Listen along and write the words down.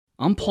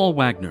I'm Paul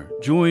Wagner.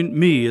 Join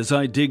me as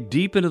I dig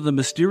deep into the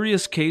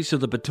mysterious case of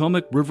the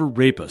Potomac River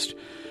rapist.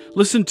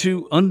 Listen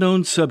to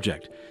Unknown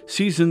Subject,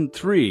 Season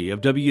 3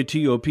 of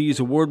WTOP's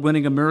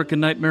award-winning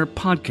American Nightmare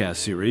podcast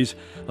series,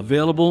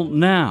 available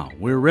now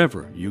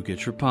wherever you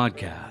get your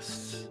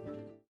podcasts.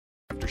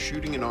 After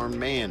shooting an armed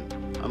man,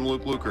 I'm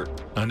Luke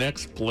Lukert. An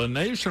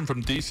explanation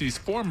from D.C.'s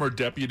former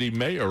deputy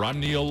mayor. I'm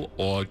Neil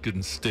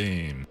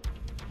Augenstein.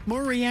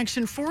 More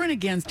reaction for and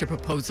against a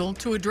proposal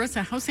to address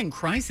a housing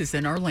crisis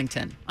in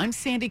Arlington. I'm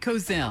Sandy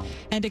Kozel.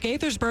 And a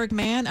Gaithersburg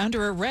man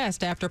under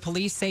arrest after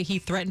police say he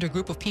threatened a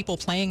group of people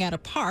playing at a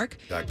park.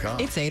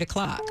 It's 8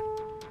 o'clock.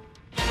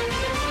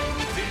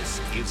 This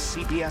is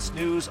CBS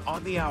News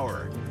on the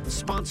Hour,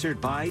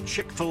 sponsored by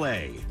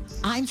Chick-fil-A.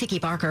 I'm Vicki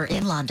Barker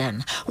in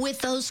London. With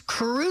those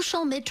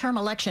crucial midterm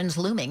elections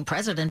looming,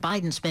 President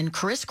Biden's been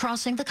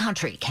crisscrossing the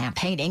country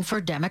campaigning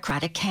for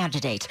Democratic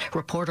candidates.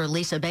 Reporter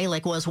Lisa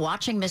Balick was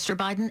watching Mr.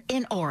 Biden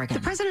in Oregon.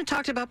 The president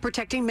talked about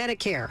protecting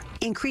Medicare,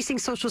 increasing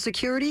Social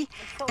Security,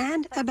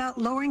 and about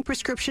lowering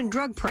prescription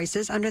drug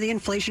prices under the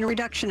Inflation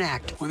Reduction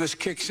Act. When this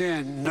kicks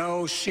in,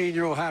 no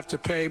senior will have to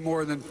pay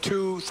more than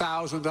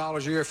 $2,000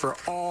 a year for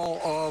all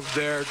of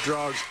their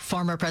drugs.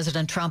 Former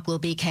President Trump will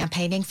be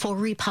campaigning for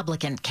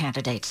Republican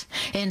candidates.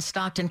 In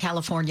Stockton,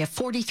 California,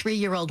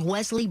 43-year-old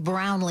Wesley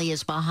Brownlee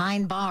is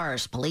behind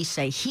bars. Police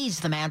say he's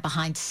the man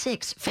behind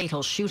 6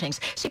 fatal shootings.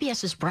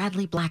 CBS's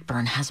Bradley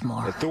Blackburn has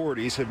more.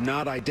 Authorities have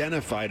not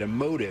identified a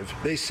motive.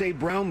 They say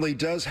Brownlee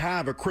does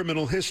have a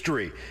criminal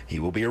history. He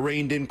will be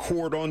arraigned in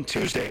court on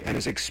Tuesday and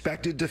is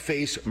expected to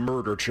face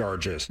murder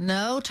charges.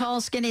 No tall,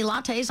 skinny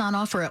lattes on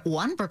offer at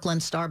one Brooklyn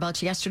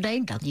Starbucks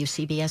yesterday.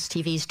 WCBS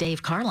TV's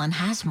Dave Carlin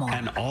has more.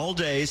 An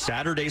all-day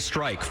Saturday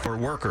strike for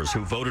workers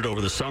who voted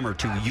over the summer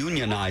to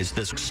unionize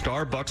this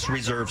Starbucks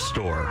Reserve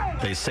store.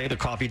 They say the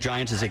coffee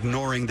giant is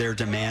ignoring their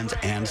demands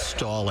and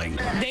stalling.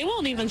 They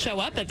won't even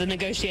show up at the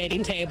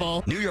negotiating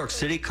table. New York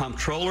City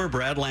Comptroller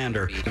Brad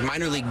Lander.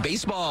 Minor League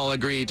Baseball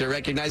agreed to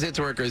recognize its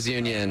workers'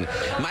 union.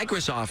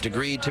 Microsoft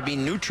agreed to be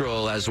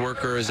neutral as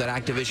workers at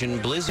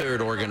Activision Blizzard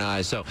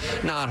organized. So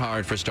not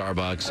hard for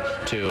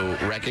Starbucks to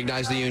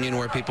recognize the union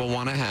where people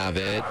want to have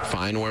it,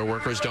 find where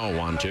workers don't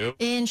want to.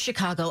 In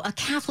Chicago, a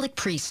Catholic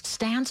priest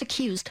stands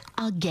accused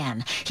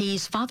again.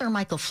 He's Father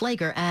Michael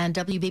Flager, and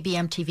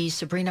WBBM TV's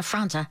Sabrina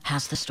Franza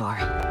has the story.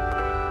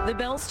 The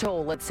bells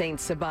toll at St.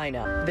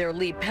 Sabina. Their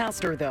lead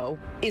pastor, though,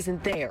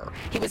 isn't there.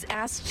 He was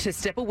asked to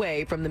step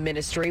away from the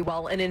ministry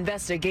while an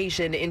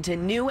investigation into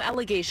new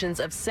allegations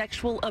of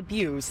sexual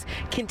abuse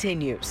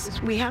continues.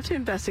 We have to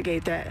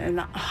investigate that,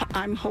 and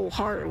I'm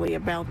wholeheartedly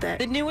about that.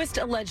 The newest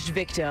alleged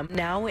victim,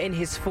 now in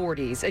his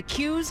 40s,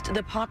 accused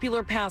the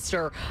popular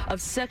pastor of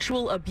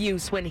sexual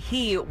abuse when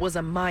he was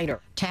a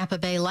minor. Tampa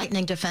Bay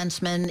Lightning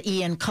defenseman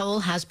Ian Cole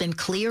has been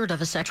cleared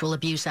of a sexual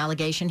abuse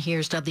allegation.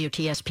 Here's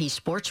WTSP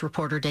sports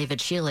reporter David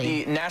Shealy.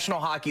 The National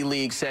Hockey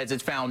League says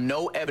it's found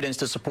no evidence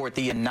to support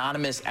the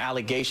anonymous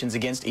allegations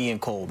against Ian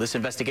Cole. This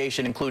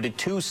investigation included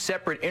 2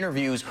 separate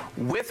interviews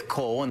with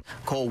Cole, and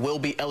Cole will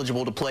be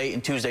eligible to play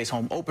in Tuesday's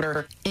home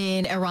opener.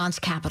 In Iran's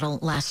capital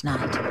last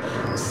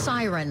night,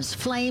 sirens,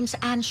 flames,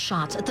 and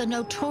shots at the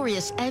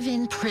notorious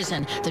Evin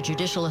prison. The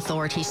judicial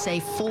authorities say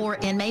 4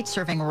 inmates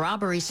serving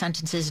robbery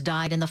sentences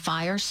died in the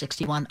fire.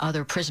 61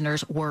 other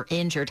prisoners were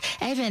injured.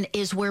 Evin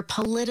is where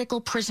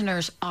political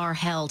prisoners are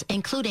held,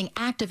 including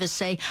activists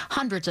say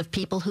hundreds of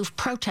people who've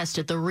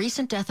protested the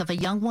recent death of a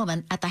young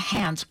woman at the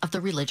hands of the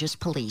religious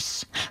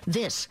police.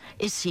 This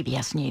is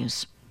CBS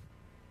News.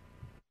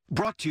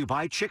 Brought to you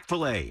by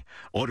Chick-fil-A.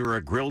 Order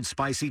a grilled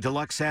spicy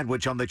deluxe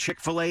sandwich on the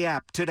Chick-fil-A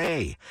app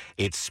today.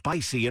 It's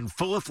spicy and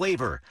full of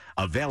flavor.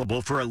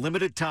 Available for a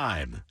limited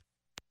time.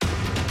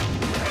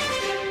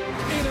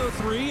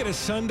 8:03. It is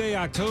Sunday,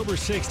 October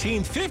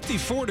 16th.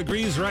 54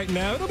 degrees right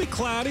now. It'll be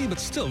cloudy, but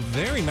still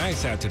very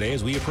nice out today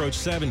as we approach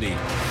 70.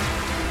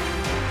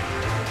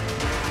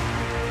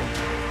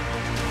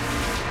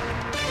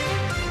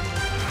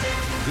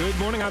 Good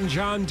morning. I'm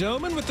John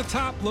Doman with the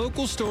top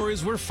local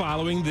stories we're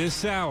following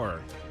this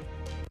hour.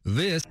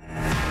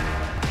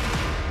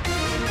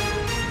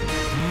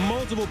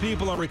 Multiple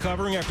people are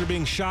recovering after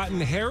being shot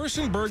in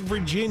Harrisonburg,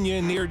 Virginia,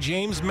 near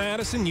James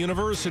Madison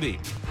University.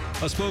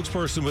 A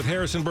spokesperson with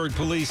Harrisonburg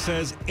Police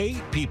says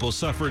 8 people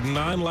suffered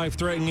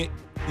non-life-threatening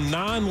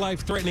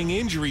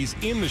injuries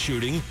in the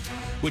shooting,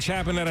 which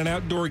happened at an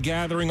outdoor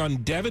gathering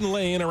on Devon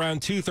Lane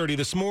around 2:30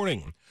 this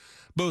morning.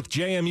 Both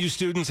JMU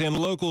students and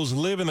locals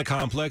live in the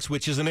complex,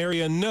 which is an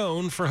area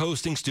known for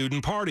hosting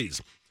student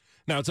parties.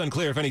 Now, it's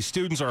unclear if any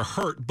students are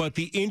hurt, but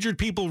the injured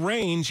people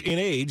range in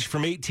age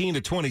from 18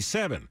 to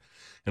 27.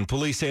 And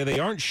police say they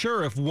aren't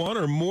sure if one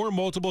or more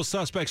multiple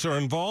suspects are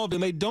involved,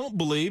 and they don't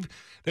believe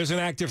there's an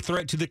active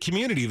threat to the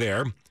community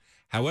there.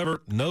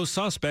 However, no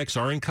suspects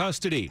are in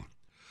custody.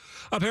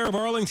 A pair of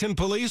Arlington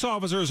police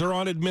officers are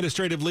on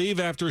administrative leave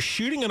after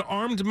shooting an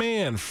armed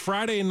man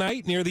Friday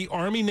night near the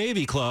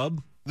Army-Navy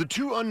Club The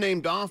two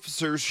unnamed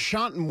officers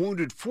shot and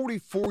wounded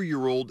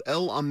 44-year-old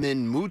El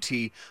Amin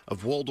Muti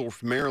of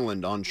Waldorf,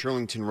 Maryland on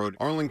Shirlington Road.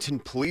 Arlington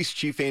Police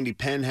Chief Andy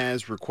Penn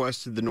has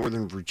requested the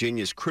Northern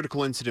Virginia's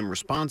Critical Incident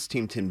Response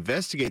Team to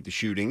investigate the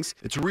shootings.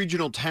 It's a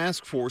regional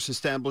task force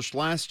established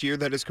last year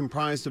that is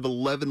comprised of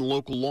 11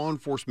 local law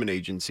enforcement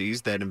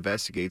agencies that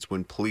investigates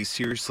when police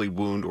seriously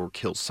wound or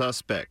kill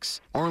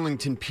suspects.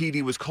 Arlington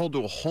PD was called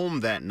to a home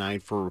that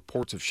night for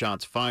reports of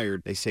shots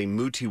fired. They say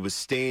Muti was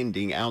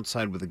standing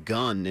outside with a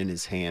gun in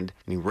his hand,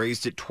 and he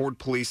raised it toward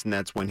police, and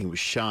that's when he was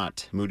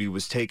shot. Moody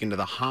was taken to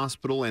the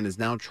hospital and is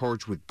now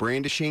charged with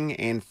brandishing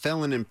and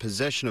felon in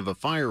possession of a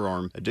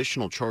firearm.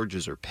 Additional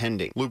charges are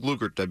pending. Luke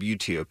Lukert,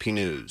 WTOP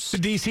News. The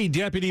D.C.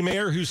 deputy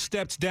mayor who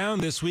stepped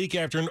down this week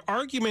after an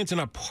argument in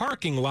a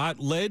parking lot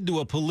led to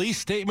a police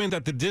statement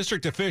that the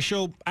district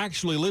official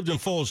actually lived in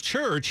Falls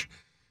Church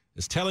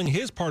is telling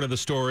his part of the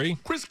story.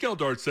 Chris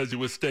Geldart says he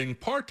was staying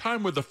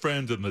part-time with a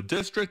friend in the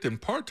district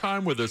and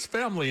part-time with his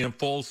family in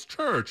Falls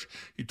Church.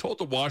 He told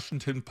the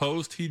Washington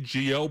Post he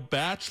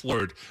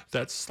geo-bachelored.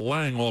 That's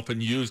slang often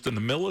used in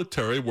the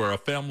military where a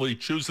family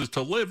chooses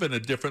to live in a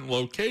different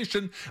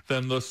location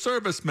than the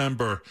service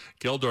member.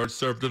 Geldart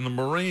served in the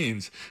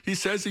Marines. He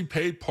says he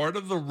paid part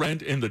of the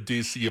rent in the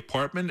D.C.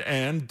 apartment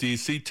and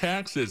D.C.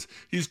 taxes.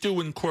 He's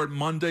due in court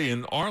Monday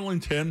in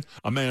Arlington.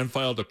 A man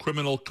filed a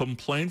criminal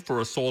complaint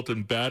for assault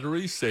and battery,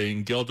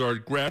 saying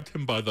Geldart grabbed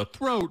him by the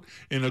throat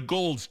in a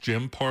Gold's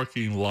Gym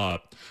parking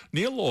lot.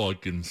 Neil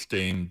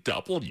Augenstein,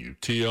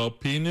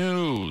 WTOP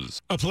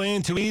News. A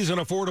plan to ease an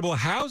affordable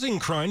housing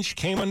crunch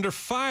came under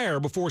fire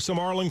before some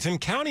Arlington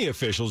County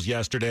officials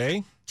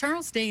yesterday.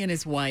 Charles Day and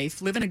his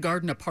wife live in a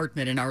garden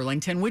apartment in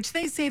Arlington, which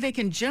they say they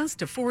can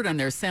just afford on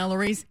their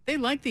salaries. They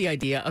like the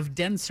idea of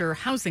denser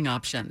housing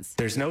options.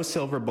 There's no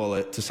silver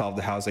bullet to solve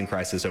the housing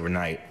crisis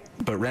overnight,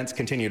 but rents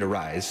continue to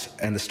rise,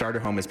 and the starter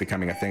home is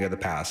becoming a thing of the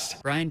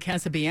past. Brian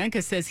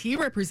Casabianca says he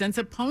represents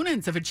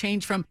opponents of a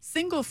change from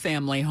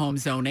single-family home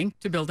zoning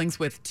to buildings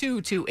with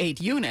 2 to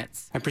 8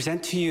 units. I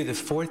present to you the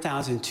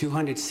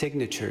 4,200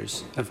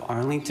 signatures of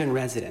Arlington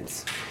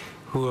residents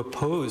who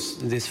oppose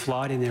this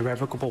flawed and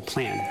irrevocable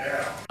plan.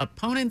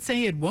 Opponents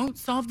say it won't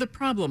solve the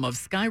problem of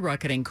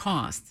skyrocketing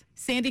costs.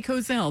 Sandy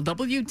Kozel,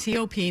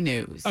 WTOP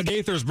News. A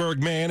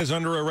Gaithersburg man is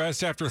under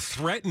arrest after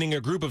threatening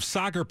a group of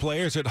soccer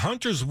players at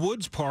Hunters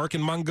Woods Park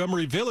in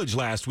Montgomery Village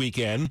last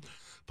weekend.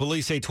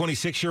 Police say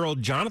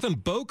 26-year-old Jonathan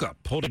Boca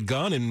pulled a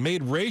gun and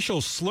made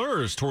racial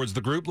slurs towards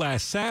the group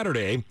last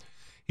Saturday.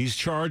 He's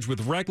charged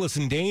with reckless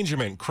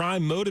endangerment,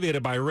 crime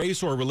motivated by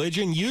race or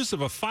religion, use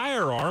of a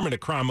firearm in a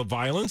crime of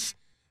violence,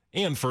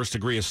 and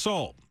first-degree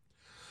assault.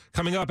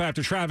 Coming up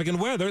after traffic and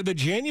weather, the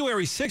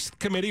January 6th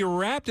committee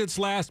wrapped its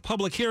last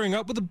public hearing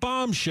up with a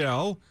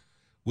bombshell.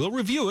 We'll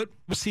review it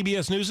with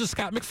CBS News'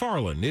 Scott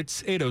McFarland.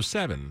 It's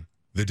 8:07.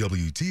 The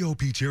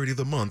WTOP Charity of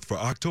the Month for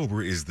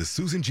October is the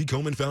Susan G.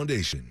 Komen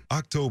Foundation.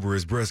 October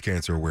is Breast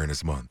Cancer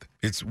Awareness Month.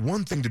 It's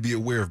one thing to be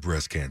aware of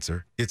breast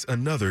cancer. It's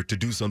another to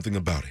do something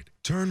about it.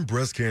 Turn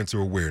breast cancer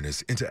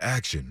awareness into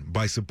action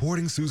by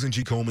supporting Susan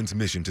G. Komen's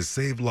mission to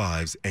save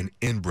lives and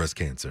end breast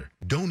cancer.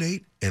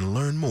 Donate and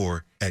learn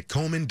more at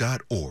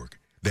Komen.org.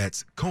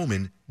 That's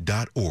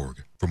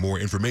Komen.org. For more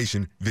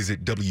information,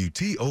 visit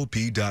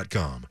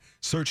WTOP.com.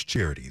 Search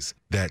charities.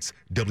 That's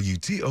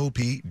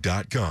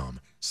WTOP.com.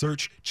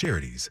 Search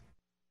charities.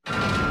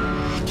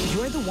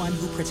 You're the one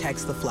who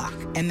protects the flock,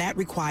 and that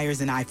requires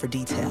an eye for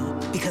detail.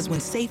 Because when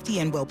safety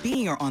and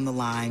well-being are on the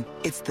line,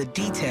 it's the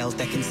details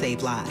that can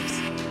save lives.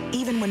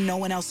 Even when no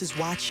one else is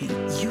watching,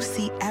 you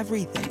see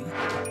everything.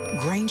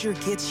 Grainger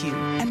gets you,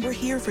 and we're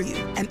here for you,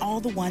 and all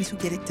the ones who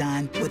get it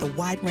done with a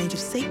wide range of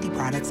safety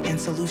products and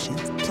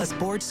solutions, plus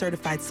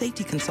board-certified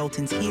safety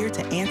consultants here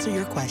to answer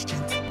your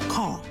questions.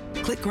 Call,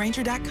 click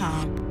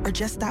Grainger.com, or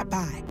just stop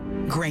by.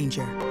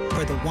 Grainger,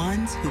 for the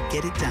ones who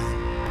get it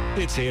done.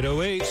 It's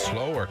 8:08.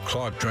 Slow or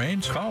clogged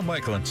drains? Call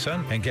Michael &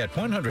 Son and get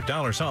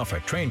 $100 off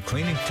at drain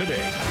cleaning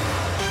today.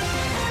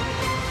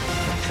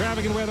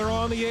 Traffic and weather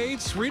on the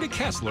 8s. Rita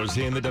Kessler's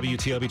in the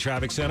WTOP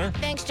Traffic Center.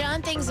 Thanks,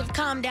 John. Things have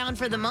calmed down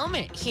for the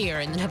moment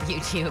here in the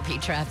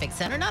WTOP Traffic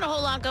Center. Not a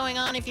whole lot going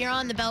on if you're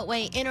on the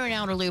Beltway, inner and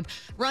outer loop,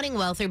 running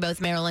well through both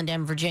Maryland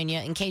and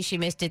Virginia. In case you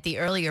missed it, the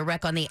earlier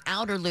wreck on the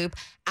outer loop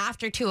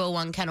after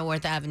 201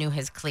 Kenilworth Avenue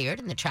has cleared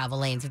and the travel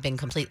lanes have been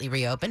completely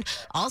reopened.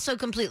 Also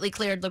completely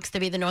cleared looks to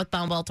be the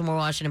northbound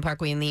Baltimore-Washington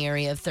Parkway in the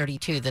area of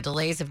 32. The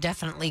delays have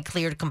definitely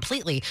cleared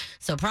completely,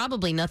 so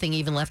probably nothing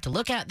even left to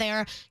look at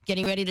there.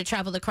 Getting ready to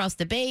travel across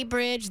the Bay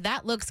Bridge.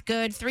 That looks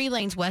good. 3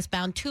 lanes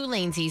westbound, 2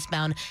 lanes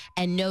eastbound,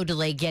 and no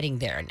delay getting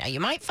there. Now, you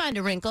might find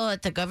a wrinkle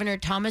at the Governor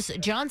Thomas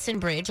Johnson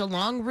Bridge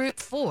along Route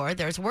 4.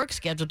 There's work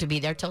scheduled to be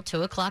there till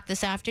 2 o'clock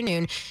this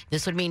afternoon.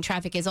 This would mean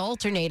traffic is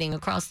alternating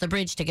across the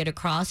bridge to get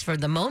across. For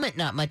the moment,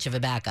 not much of a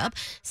backup.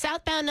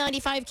 Southbound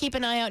 95, keep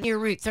an eye out near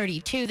Route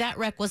 32. That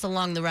wreck was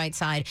along the right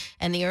side,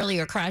 and the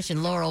earlier crash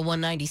in Laurel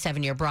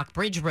 197 near Brock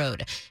Bridge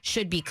Road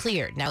should be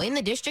cleared. Now, in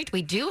the district,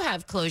 we do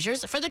have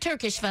closures for the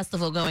Turkish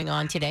Festival going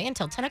on today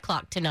until 10 o'clock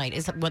o'clock tonight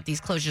is what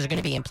these closures are going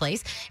to be in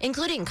place,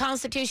 including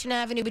Constitution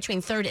Avenue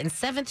between 3rd and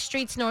 7th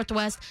Streets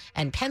Northwest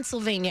and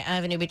Pennsylvania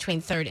Avenue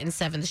between 3rd and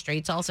 7th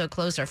Streets. Also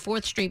closed are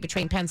 4th Street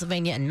between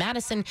Pennsylvania and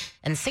Madison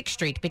and 6th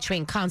Street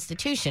between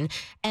Constitution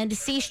and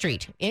C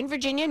Street. In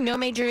Virginia, no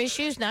major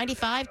issues.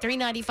 95,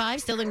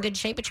 395 still in good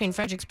shape between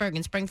Fredericksburg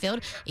and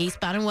Springfield.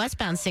 Eastbound and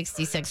westbound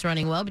 66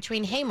 running well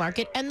between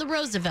Haymarket and the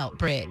Roosevelt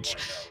Bridge.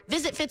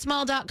 Visit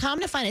fitzmall.com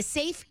to find a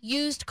safe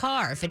used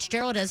car.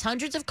 Fitzgerald has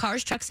hundreds of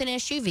cars, trucks, and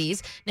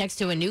SUVs. Next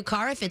to a new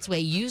car, if it's way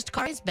used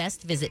car is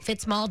best, visit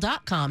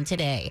fitzmall.com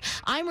today.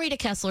 I'm Rita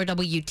Kessler,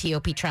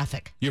 WTOP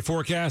Traffic. Your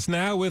forecast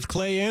now with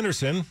Clay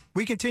Anderson.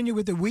 We continue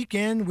with the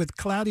weekend with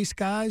cloudy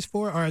skies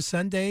for our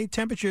Sunday.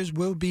 Temperatures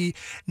will be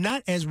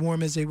not as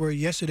warm as they were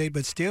yesterday,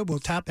 but still will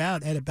top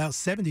out at about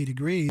 70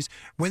 degrees.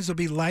 Winds will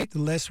be light,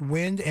 less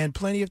wind, and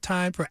plenty of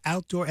time for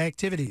outdoor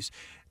activities.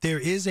 There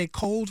is a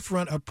cold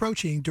front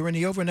approaching. During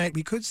the overnight,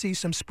 we could see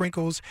some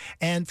sprinkles,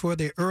 and for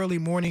the early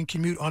morning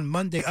commute on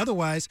Monday.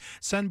 Otherwise,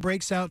 sun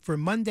breaks out for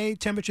Monday.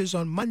 Temperatures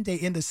on Monday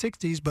in the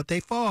 60s, but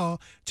they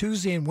fall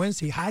Tuesday and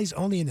Wednesday. Highs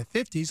only in the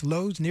 50s,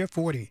 lows near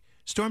 40.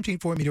 Storm Team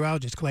 4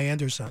 meteorologist Clay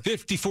Anderson.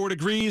 54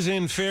 degrees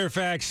in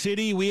Fairfax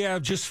City. We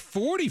have just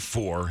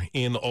 44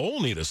 in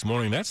Olney this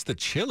morning. That's the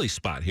chilly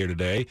spot here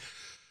today.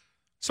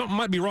 Something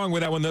might be wrong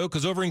with that one, though,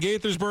 because over in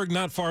Gaithersburg,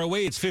 not far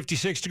away, it's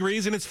 56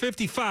 degrees, and it's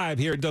 55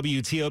 here at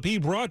WTOP,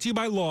 brought to you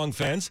by Long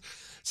Fence.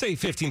 Save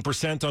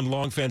 15% on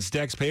Long Fence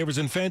decks, pavers,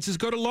 and fences.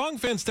 Go to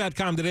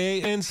longfence.com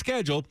today and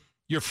schedule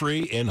your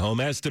free in-home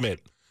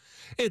estimate.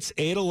 It's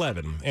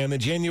 8/11, and the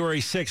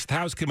January 6th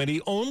House Committee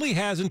only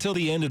has until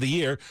the end of the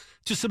year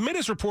to submit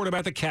its report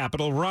about the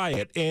Capitol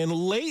riot. And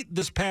late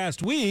this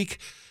past week,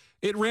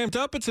 it ramped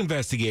up its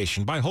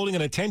investigation by holding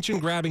an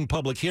attention-grabbing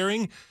public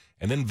hearing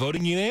and then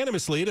voting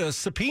unanimously to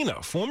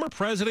subpoena former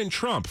President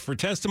Trump for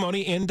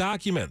testimony and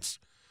documents.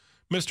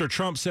 Mr.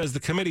 Trump says the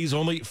committee's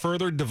only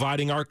further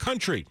dividing our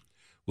country,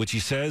 which he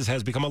says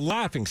has become a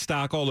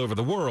laughingstock all over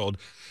the world.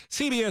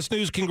 CBS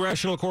News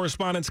congressional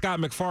correspondent Scott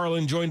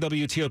McFarland joined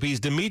WTOP's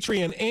Dimitri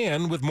and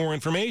Ann with more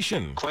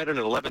information. Quite an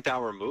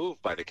 11th-hour move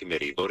by the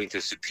committee, voting to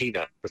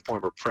subpoena the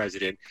former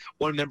president.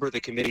 One member of the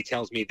committee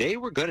tells me they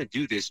were going to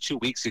do this 2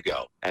 weeks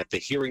ago. At the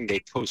hearing, they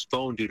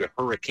postponed due to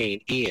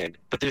Hurricane Ian.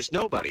 But there's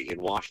nobody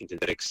in Washington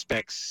that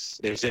expects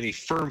there's any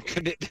firm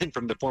commitment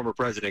from the former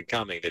president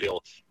coming that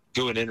he'll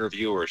do an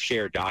interview or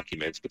share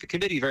documents, but the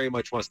committee very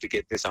much wants to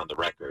get this on the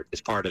record as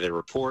part of their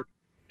report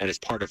and as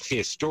part of the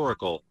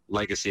historical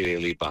legacy they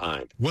leave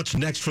behind. What's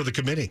next for the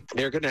committee?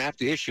 They're going to have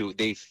to issue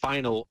the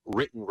final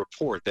written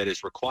report that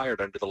is required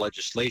under the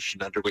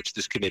legislation under which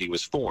this committee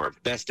was formed.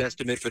 Best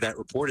estimate for that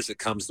report is it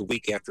comes the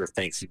week after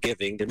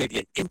Thanksgiving. There may be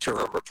an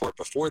interim report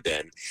before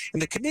then.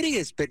 And the committee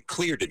has been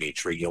clear,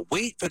 Dimitri,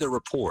 wait for the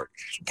report.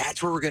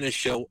 That's where we're going to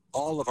show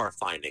all of our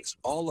findings,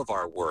 all of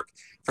our work,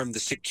 from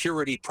the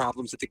security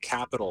problems at the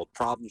Capitol,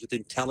 problems with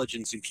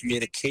intelligence and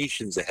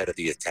communications ahead of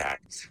the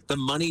attack, the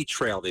money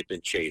trail they've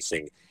been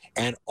chasing,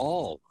 and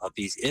all of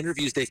these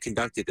interviews they've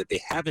conducted that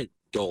they haven't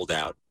doled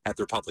out at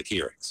their public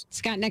hearings.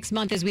 Scott, next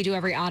month, as we do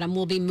every autumn,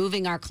 we'll be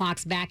moving our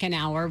clocks back an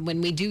hour.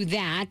 When we do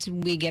that,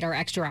 we get our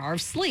extra hour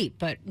of sleep.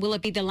 But will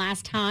it be the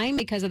last time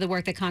because of the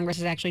work that Congress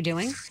is actually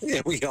doing?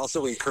 Yeah, we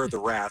also incur the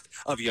wrath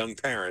of young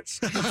parents.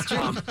 That's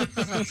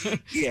true.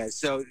 Yeah,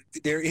 so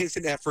there is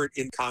an effort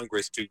in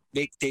Congress to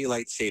make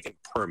daylight saving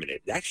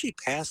permanent. It actually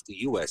passed the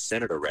U.S.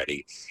 Senate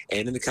already,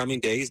 and in the coming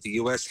days, the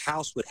U.S.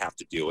 House would have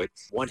to do it.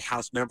 One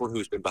House member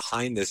who's been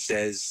behind this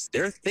says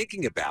they're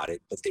thinking about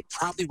it, but they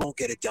probably won't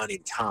get it done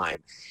in time.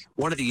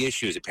 One of the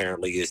issues,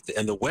 apparently, is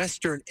in the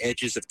western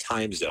edges of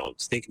time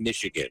zones, think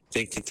Michigan,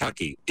 think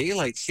Kentucky,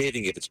 daylight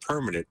saving, if it's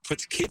permanent,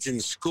 puts kids in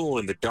school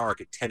in the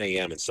dark at 10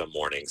 a.m. in some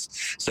mornings.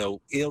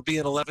 So it'll be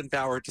an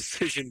 11th-hour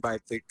decision by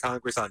the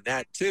Congress on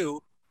that,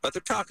 too, but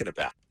they're talking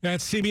about.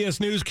 That's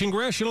CBS News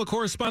congressional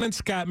correspondent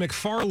Scott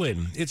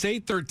McFarland. It's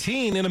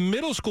 8:13, and a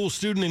middle school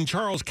student in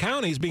Charles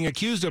County is being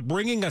accused of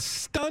bringing a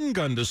stun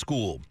gun to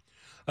school.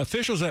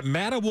 Officials at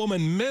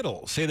Mattawoman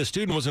Middle say the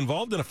student was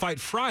involved in a fight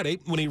Friday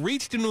when he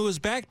reached into his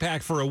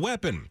backpack for a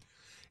weapon.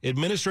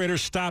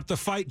 Administrators stopped the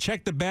fight,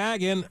 checked the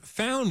bag, and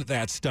found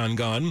that stun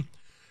gun.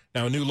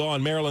 Now, a new law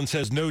in Maryland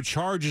says no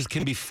charges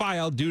can be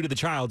filed due to the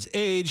child's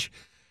age.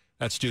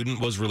 That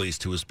student was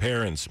released to his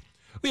parents.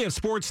 We have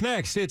sports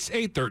next. It's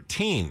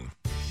 8:13.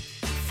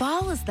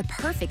 Fall is the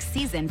perfect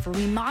season for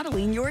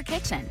remodeling your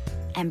kitchen,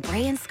 and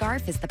Bray &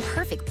 Scarf is the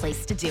perfect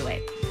place to do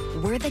it.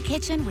 We're the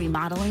kitchen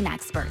remodeling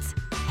experts,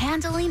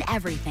 handling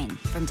everything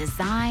from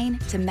design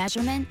to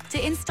measurement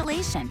to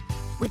installation,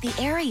 with the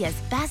area's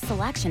best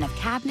selection of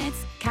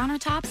cabinets,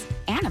 countertops,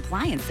 and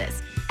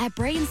appliances. At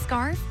Bray &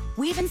 Scarf,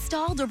 we've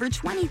installed over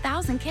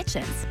 20,000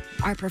 kitchens.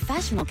 Our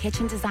professional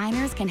kitchen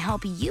designers can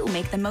help you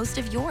make the most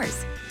of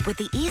yours with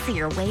the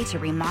easier way to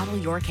remodel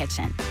your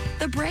kitchen,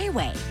 the Bray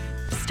way.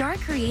 Start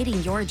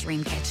creating your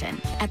dream kitchen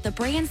at the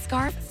Bray &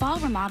 Scarf Fall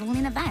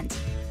Remodeling event.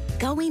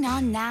 Going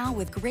on now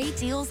with great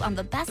deals on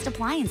the best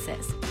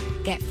appliances.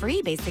 Get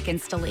free basic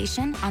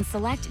installation on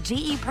select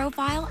GE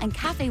Profile and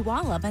Cafe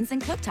wall ovens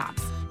and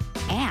cooktops.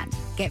 And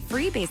Get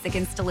free basic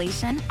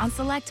installation on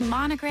select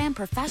Monogram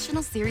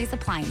Professional Series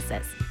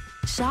appliances.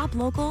 Shop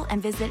local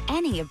and visit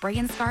any of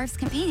Bray & Scarf's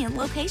convenient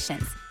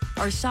locations.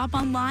 Or shop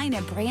online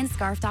at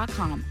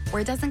brayandscarf.com,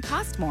 where it doesn't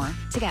cost more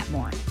to get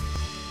more.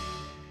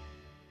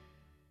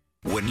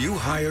 When you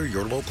hire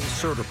your local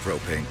CertaPro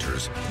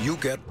painters, you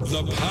get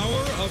the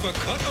power of a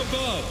cut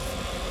above.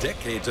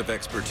 Decades of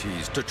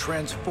expertise to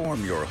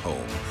transform your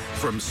home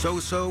from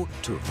so-so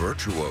to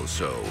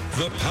virtuoso.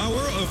 The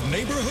power of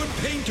neighborhood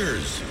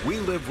painters. We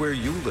live where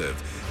you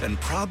live and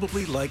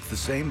probably like the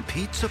same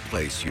pizza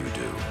place you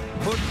do.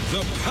 Put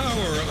the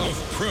power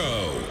of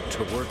pro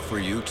to work for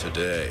you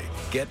today.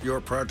 Get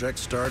your project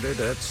started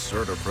at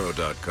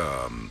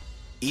CertaPro.com.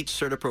 Each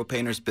CertaPro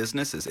painter's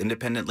business is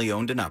independently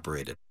owned and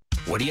operated.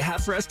 What do you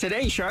have for us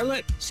today,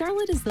 Charlotte?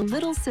 Charlotte is the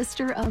little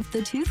sister of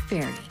the Tooth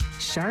Fairy.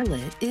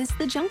 Charlotte is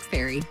the Junk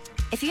Fairy.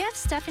 If you have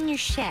stuff in your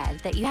shed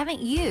that you haven't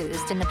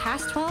used in the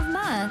past 12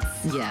 months,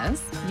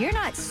 yes, you're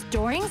not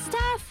storing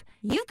stuff,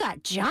 you've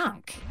got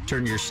junk.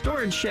 Turn your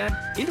storage shed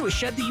into a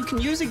shed that you can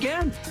use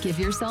again. Give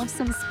yourself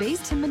some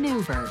space to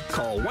maneuver.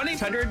 Call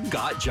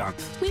 1-800-GOT-JUNK.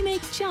 We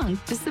make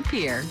junk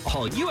disappear.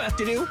 All you have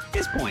to do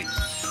is point.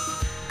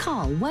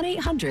 Call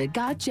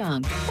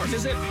 1-800-GOT-JUNK. Or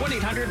visit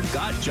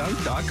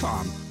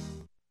 1-800-GOT-JUNK.com.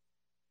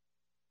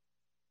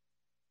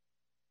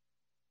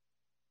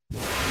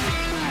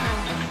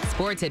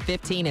 Sports at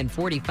 15 and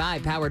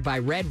 45, powered by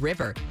Red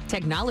River.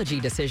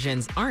 Technology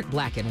decisions aren't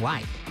black and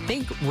white.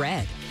 Think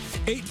red.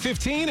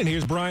 8:15, and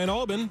here's Brian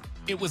Albin.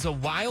 It was a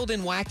wild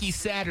and wacky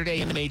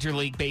Saturday in the Major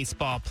League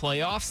Baseball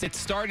playoffs. It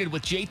started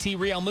with JT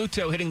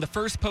Realmuto hitting the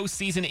first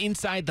postseason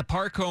inside the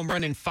park home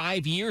run in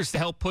 5 years to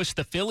help push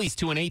the Phillies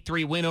to an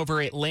 8-3 win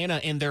over Atlanta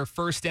in their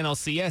first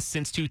NLCS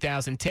since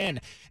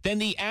 2010. Then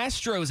the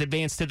Astros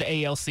advanced to the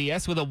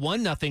ALCS with a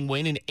 1-0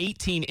 win in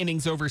 18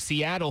 innings over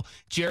Seattle.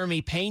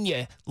 Jeremy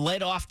Pena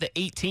led off the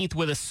 18th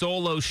with a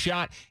solo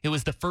shot. It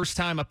was the first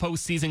time a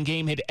postseason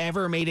game had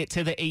ever made it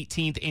to the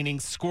 18th inning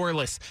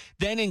scoreless.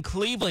 Then in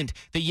Cleveland,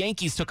 the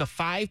Yankees took a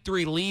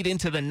 5-3 lead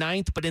into the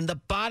 9th, but in the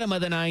bottom of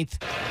the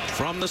 9th.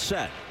 From the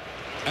set,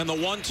 and the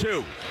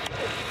 1-2.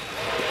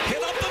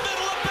 Hit up the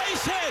middle, a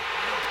base hit.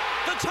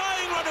 The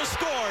tying runner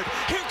scored.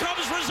 Here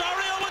comes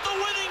Rosario with the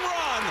winning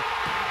run.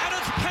 And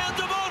it's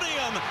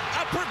pandemonium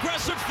at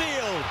Progressive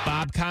Field.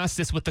 Bob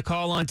Costas with the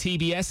call on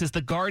TBS as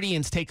the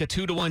Guardians take a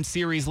 2-1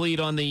 series lead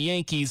on the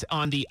Yankees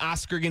on the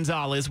Oscar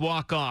Gonzalez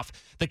walk-off.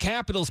 The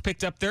Capitals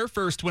picked up their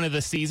first win of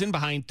the season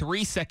behind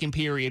 3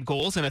 second-period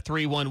goals and a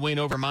 3-1 win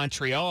over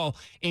Montreal.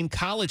 In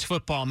college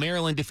football,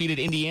 Maryland defeated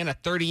Indiana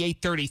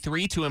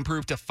 38-33 to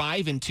improve to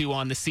 5-2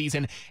 on the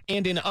season.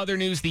 And in other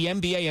news, the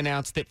NBA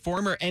announced that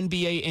former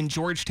NBA and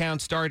Georgetown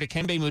star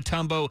Dikembe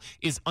Mutombo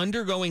is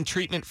undergoing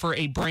treatment for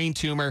a brain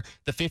tumor.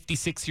 The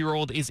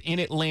 56-year-old is in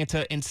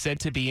Atlanta and said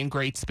to be in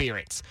great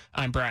spirits.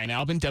 I'm Brian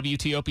Albin,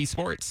 WTOP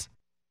Sports.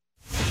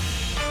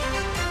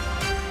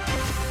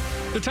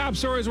 The top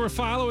stories we're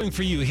following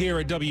for you here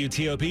at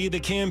WTOP. The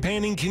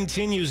campaigning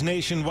continues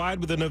nationwide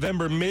with the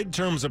November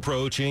midterms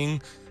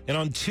approaching. And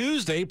on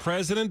Tuesday,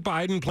 President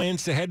Biden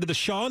plans to head to the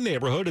Shaw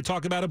neighborhood to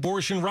talk about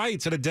abortion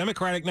rights at a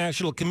Democratic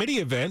National Committee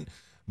event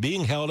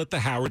being held at the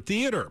Howard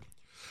Theater.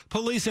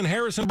 Police in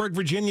Harrisonburg,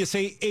 Virginia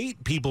say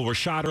 8 people were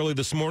shot early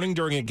this morning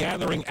during a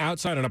gathering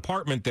outside an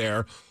apartment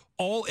there.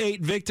 All 8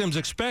 victims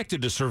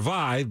expected to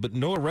survive, but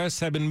no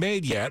arrests have been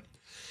made yet.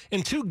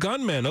 And 2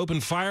 gunmen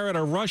opened fire at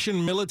a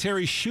Russian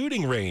military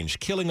shooting range,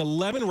 killing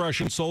 11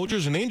 Russian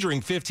soldiers and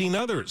injuring 15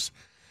 others.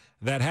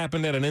 That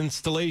happened at an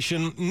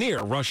installation near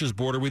Russia's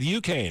border with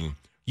Ukraine.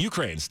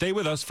 Stay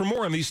with us for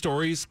more on these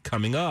stories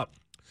coming up.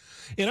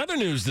 In other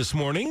news this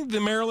morning,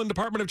 the Maryland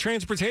Department of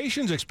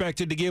Transportation is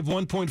expected to give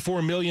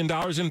 $1.4 million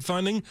in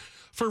funding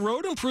for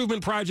road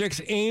improvement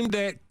projects aimed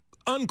at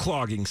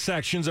unclogging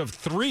sections of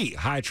 3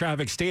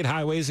 high-traffic state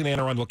highways in Anne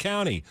Arundel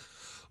County.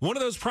 One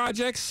of those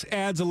projects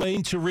adds a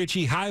lane to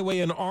Ritchie Highway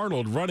in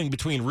Arnold, running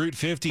between Route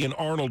 50 and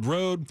Arnold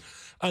Road.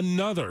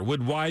 Another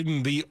would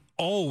widen the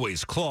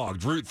always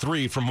clogged Route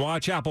 3 from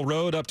Watchapel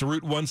Road up to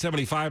Route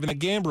 175 in the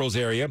Gambrills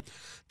area.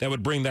 That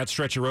would bring that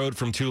stretch of road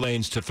from 2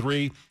 lanes to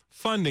 3.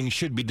 Funding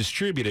should be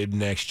distributed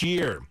next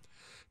year.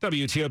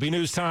 WTOP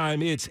News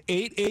Time, it's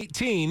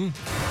 8:18.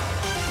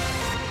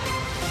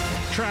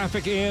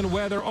 Traffic and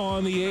weather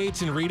on the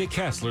 8s, and Rita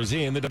Kessler's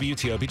in the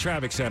WTOP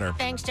Traffic Center.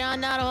 Thanks, John.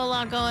 Not a whole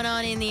lot going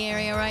on in the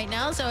area right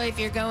now, so if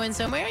you're going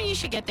somewhere, you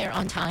should get there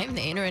on time.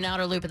 The inner and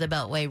outer loop of the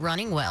Beltway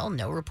running well.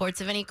 No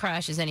reports of any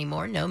crashes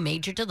anymore. No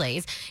major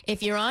delays.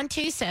 If you're on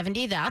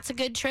 270, that's a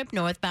good trip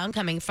northbound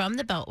coming from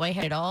the Beltway,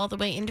 headed all the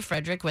way into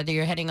Frederick, whether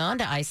you're heading on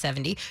to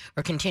I-70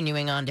 or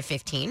continuing on to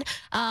 15.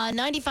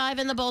 95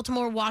 in the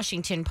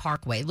Baltimore-Washington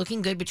Parkway.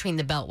 Looking good between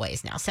the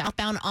Beltways. Now,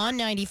 southbound on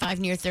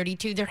 95 near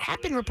 32, there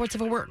have been reports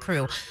of a work crew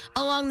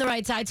through along the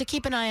right side, so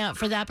keep an eye out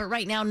for that. But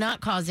right now,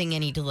 not causing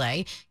any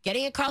delay.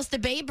 Getting across the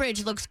Bay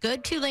Bridge looks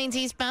good. 2 lanes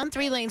eastbound,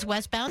 3 lanes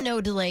westbound.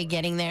 No delay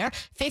getting there.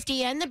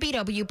 50 and the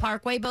BW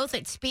Parkway, both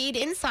at speed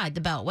inside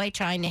the Beltway,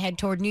 trying to head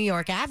toward New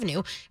York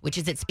Avenue, which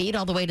is at speed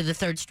all the way to the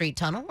 3rd Street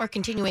Tunnel. We're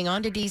continuing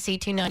on to DC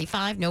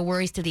 295. No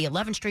worries to the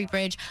 11th Street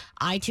Bridge.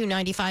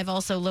 I-295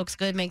 also looks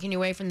good, making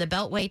your way from the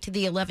Beltway to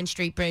the 11th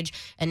Street Bridge,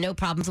 and no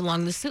problems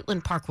along the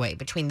Suitland Parkway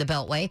between the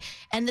Beltway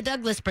and the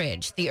Douglas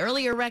Bridge. The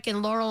earlier wreck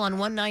in Laurel on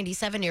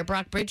 197 near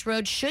Brock Bridge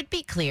Road should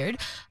be cleared.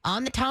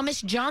 On the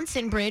Thomas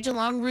Johnson Bridge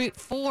along Route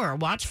 4,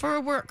 watch for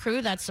a work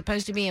crew that's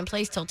supposed to be in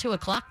place till 2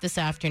 o'clock this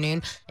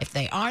afternoon. If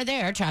they are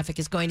there, traffic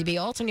is going to be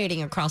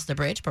alternating across the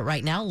bridge, but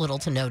right now, little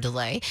to no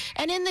delay.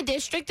 And in the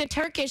district, the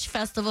Turkish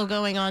festival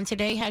going on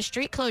today has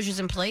street closures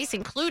in place,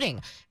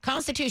 including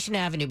Constitution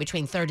Avenue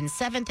between 3rd and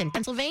 7th and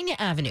Pennsylvania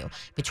Avenue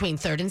between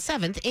 3rd and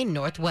 7th in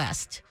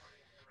Northwest.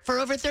 For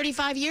over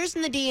 35 years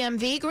in the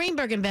DMV,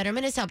 Greenberg &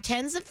 Betterman has helped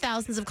tens of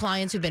thousands of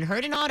clients who've been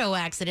hurt in auto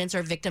accidents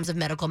or victims of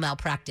medical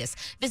malpractice.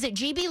 Visit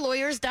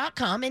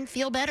gblawyers.com and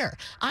feel better.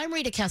 I'm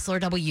Rita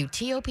Kessler,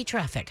 WTOP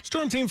Traffic.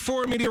 Storm Team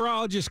 4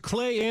 meteorologist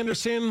Clay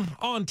Anderson.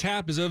 On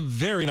tap is a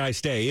very nice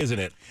day, isn't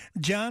it?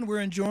 John, we're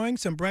enjoying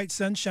some bright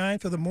sunshine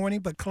for the morning,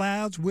 but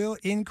clouds will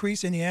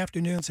increase in the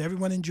afternoon, so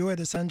everyone enjoy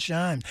the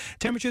sunshine.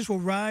 Temperatures will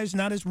rise,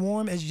 not as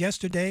warm as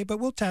yesterday, but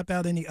we'll top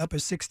out in the upper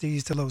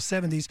 60s to low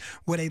 70s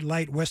with a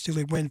light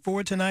westerly wind.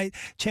 For tonight,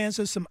 chance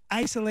of some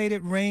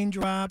isolated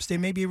raindrops. They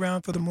may be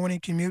around for the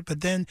morning commute,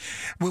 but then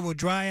we will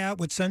dry out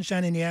with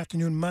sunshine in the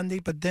afternoon Monday,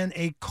 but then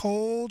a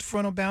cold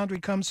frontal boundary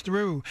comes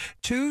through.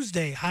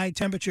 Tuesday, high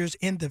temperatures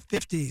in the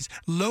 50s,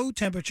 low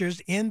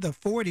temperatures in the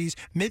 40s,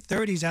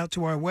 mid-30s out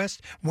to our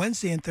west.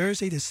 Wednesday and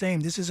Thursday, the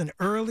same. This is an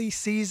early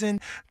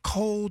season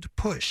cold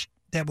push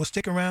that will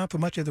stick around for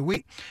much of the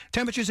week.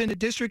 Temperatures in the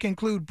district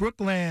include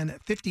Brookland,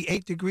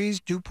 58 degrees,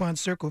 DuPont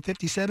Circle,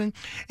 57,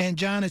 and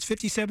John, it's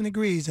 57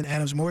 degrees in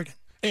Adams Morgan.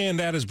 And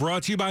that is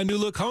brought to you by New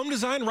Look Home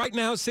Design. Right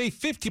now, save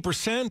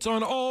 50%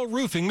 on all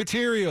roofing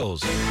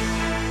materials.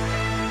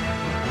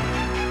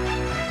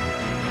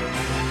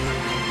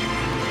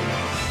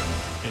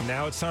 And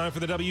now it's time for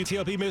the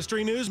WTOP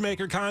Mystery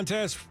Newsmaker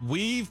Contest.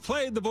 We've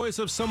played the voice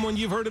of someone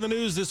you've heard in the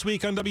news this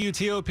week on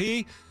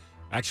WTOP.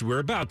 Actually, we're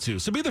about to.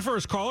 So be the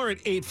first caller at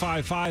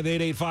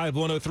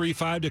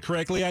 855-885-1035 to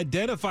correctly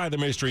identify the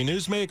mystery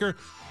newsmaker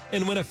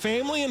and win a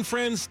family and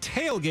friends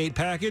tailgate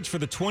package for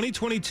the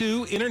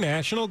 2022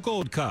 International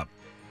Gold Cup.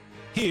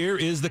 Here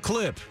is the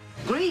clip.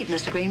 Greed,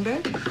 Mr.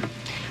 Greenberg.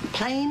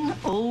 Plain,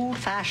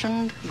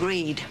 old-fashioned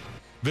greed.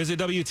 Visit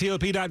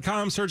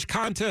WTOP.com, search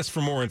contest for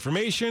more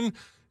information.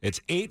 It's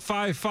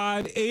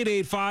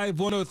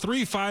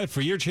 855-885-1035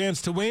 for your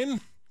chance to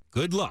win.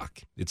 Good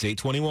luck. It's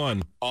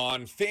 8:21.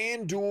 On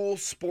FanDuel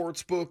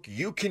Sportsbook,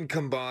 you can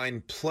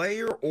combine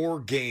player or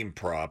game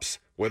props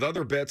with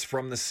other bets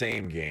from the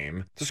same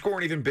game to score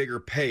an even bigger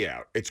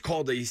payout. It's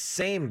called a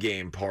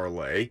same-game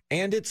parlay,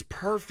 and it's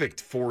perfect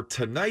for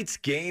tonight's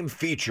game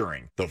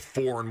featuring the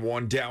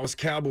 4-1 Dallas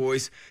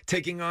Cowboys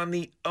taking on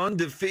the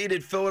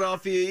undefeated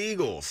Philadelphia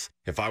Eagles.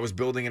 If I was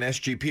building an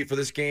SGP for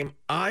this game,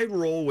 I'd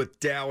roll with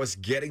Dallas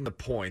getting the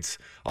points,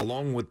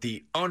 along with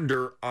the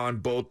under on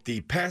both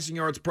the passing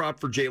yards prop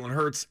for Jalen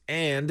Hurts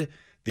and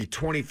the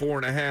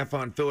 24.5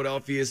 on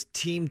Philadelphia's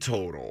team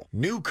total.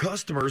 New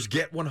customers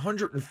get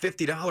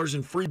 $150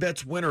 in free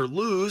bets, win or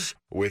lose,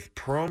 with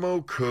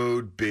promo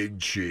code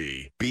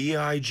BIGCHEE.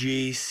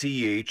 BIGCHEE.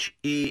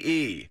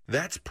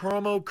 That's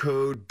promo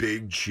code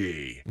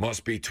BIGCHEE.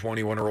 Must be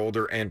 21 or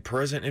older and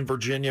present in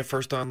Virginia.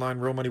 First online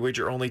real money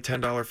wager only.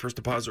 $10 first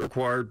deposit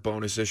required.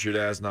 Bonus issued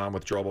as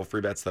non-withdrawable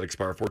free bets that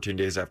expire 14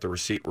 days after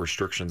receipt.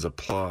 Restrictions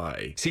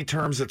apply. See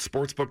terms at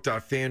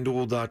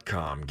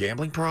sportsbook.fanduel.com.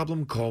 Gambling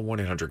problem? Call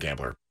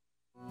 1-800-GAMBLER.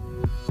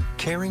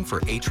 Caring for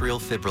atrial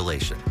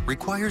fibrillation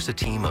requires a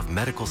team of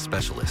medical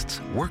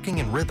specialists working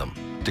in rhythm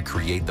to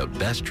create the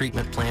best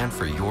treatment plan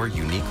for your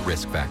unique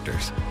risk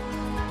factors.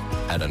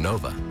 At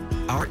Inova,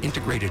 our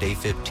integrated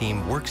AFib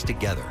team works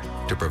together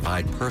to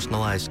provide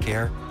personalized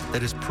care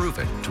that is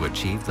proven to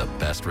achieve the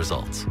best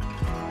results.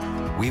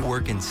 We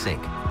work in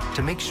sync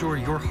to make sure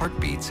your heart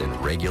beats in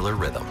regular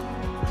rhythm.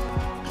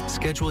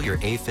 Schedule your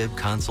AFib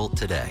consult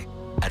today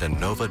at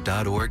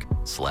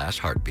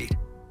inova.org/heartbeat.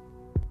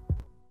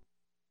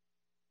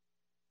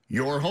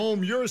 Your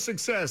home, your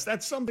success.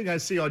 That's something I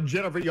see on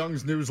Jennifer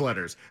Young's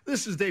newsletters.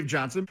 This is Dave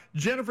Johnson.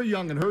 Jennifer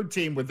Young and her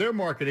team with their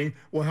marketing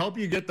will help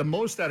you get the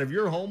most out of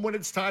your home when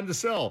it's time to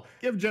sell.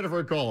 Give Jennifer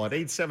a call at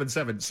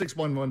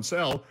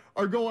 877-611-SELL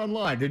or go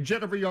online to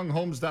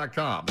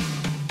jenniferyounghomes.com.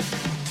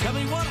 Tell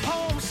me what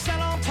homes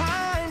sell on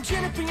time,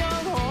 Jennifer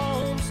Young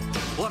Homes.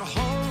 What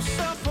homes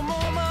sell for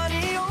more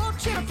money, oh,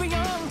 Jennifer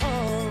Young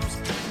Homes.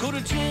 Go to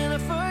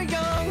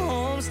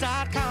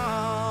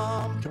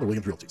jenniferyounghomes.com. Keller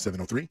Williams Realty,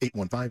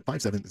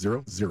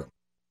 703-815-5700.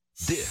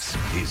 This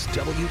is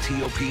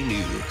WTOP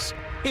News.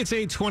 It's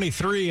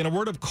 8:23, and a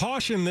word of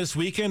caution this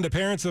weekend to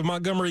parents of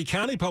Montgomery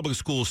County Public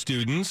School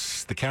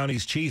students. The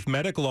county's chief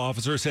medical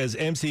officer says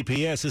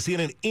MCPS has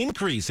seen an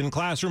increase in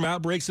classroom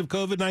outbreaks of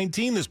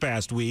COVID-19 this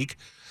past week.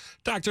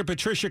 Dr.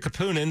 Patricia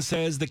Kapunin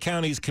says the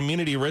county's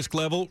community risk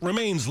level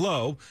remains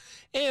low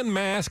and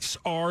masks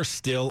are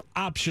still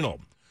optional.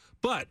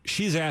 But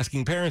she's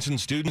asking parents and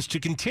students to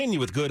continue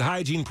with good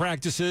hygiene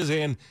practices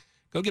and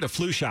go get a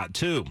flu shot,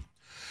 too.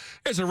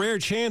 There's a rare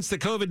chance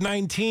that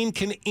COVID-19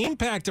 can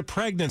impact a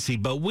pregnancy,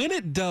 but when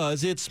it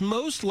does, it's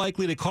most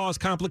likely to cause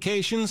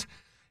complications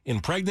in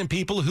pregnant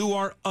people who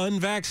are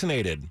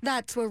unvaccinated.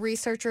 That's what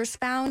researchers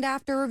found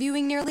after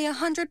reviewing nearly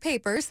 100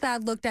 papers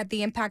that looked at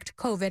the impact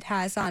COVID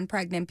has on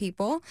pregnant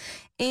people.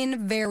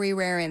 In very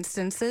rare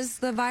instances,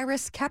 the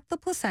virus kept the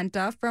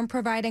placenta from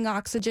providing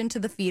oxygen to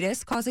the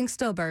fetus, causing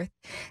stillbirth.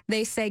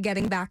 They say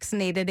getting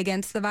vaccinated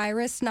against the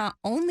virus not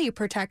only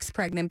protects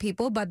pregnant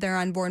people, but their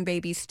unborn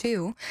babies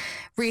too.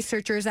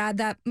 Researchers add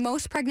that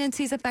most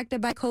pregnancies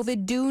affected by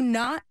COVID do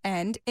not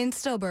end in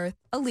stillbirth.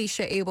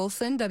 Alicia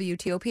Abelson,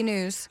 WTOP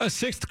News. A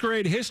 6th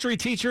grade history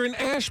teacher in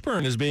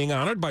Ashburn is being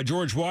honored by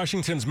George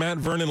Washington's Mount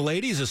Vernon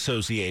Ladies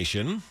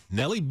Association.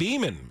 Nellie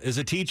Beeman is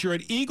a teacher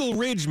at Eagle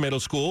Ridge Middle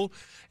School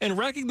and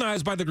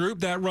recognized by the group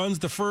that runs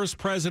the First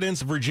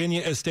President's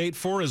Virginia Estate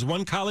for, as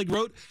one colleague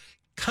wrote,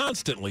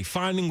 constantly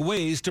finding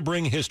ways to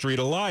bring history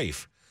to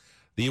life.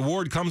 The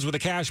award comes with a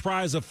cash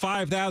prize of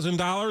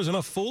 $5,000 and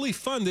a fully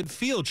funded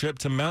field trip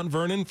to Mount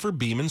Vernon for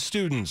Beeman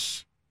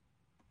students.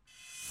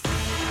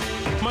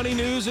 Money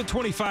news at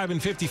 25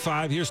 and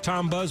 55. Here's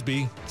Tom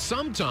Busby.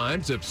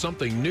 Sometimes if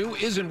something new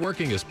isn't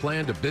working as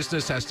planned, a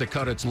business has to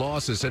cut its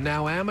losses, and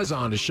now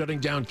Amazon is shutting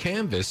down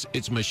Canvas,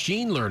 its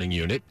machine learning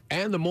unit,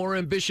 and the more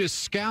ambitious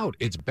Scout,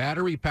 its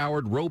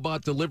battery-powered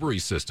robot delivery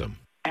system.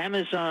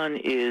 Amazon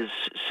is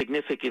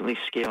significantly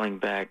scaling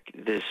back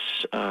this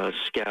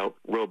Scout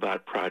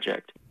robot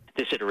project.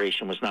 This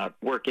iteration was not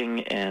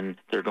working, and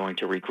they're going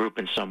to regroup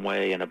in some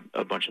way, and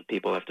a bunch of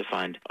people have to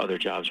find other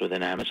jobs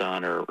within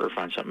Amazon or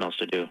find something else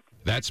to do.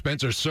 That's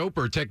Spencer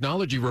Soper,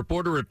 technology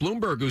reporter at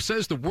Bloomberg, who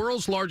says the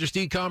world's largest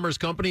e-commerce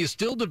company is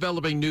still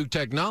developing new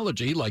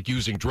technology, like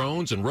using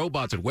drones and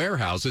robots at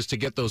warehouses to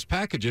get those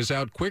packages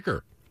out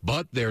quicker.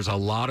 But there's a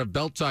lot of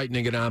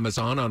belt-tightening at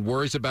Amazon on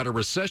worries about a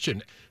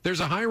recession.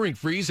 There's a hiring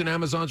freeze in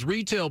Amazon's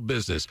retail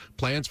business.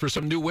 Plans for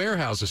some new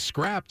warehouses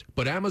scrapped,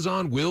 but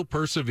Amazon will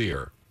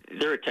persevere.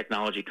 They're a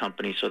technology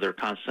company, so they're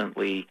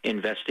constantly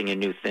investing in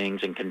new things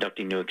and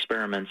conducting new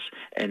experiments,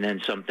 and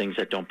then some things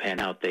that don't pan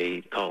out,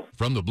 they cull.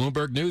 From the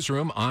Bloomberg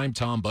Newsroom, I'm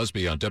Tom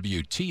Busby on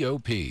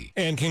WTOP.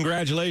 And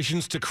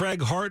congratulations to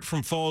Craig Hart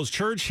from Falls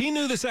Church. He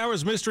knew this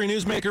hour's mystery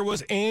newsmaker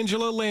was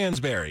Angela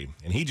Lansbury,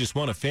 and he just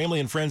won a family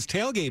and friends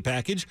tailgate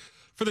package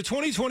for the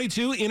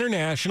 2022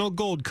 International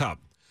Gold Cup.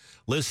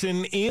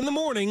 Listen in the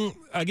morning,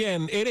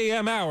 again, 8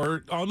 a.m.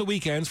 hour on the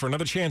weekends for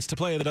another chance to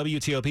play the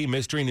WTOP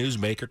Mystery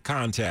Newsmaker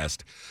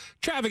Contest.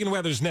 Traffic and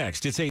weather's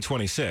next. It's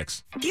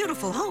 8:26.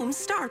 Beautiful homes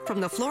start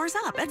from the floors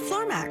up at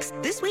Floormax.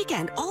 This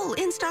weekend, all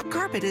in-stock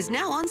carpet is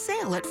now on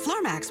sale at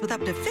Floormax with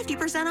up to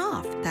 50%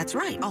 off. That's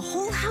right, a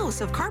whole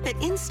house of carpet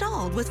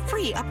installed with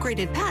free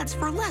upgraded pads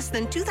for less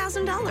than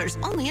 $2,000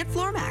 only at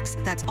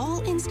Floormax. That's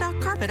all in-stock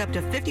carpet up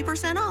to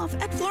 50% off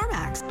at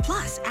Floormax.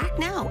 Plus, act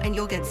now and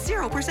you'll get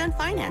 0%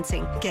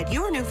 financing. Get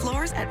your new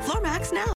floors at Floormax now.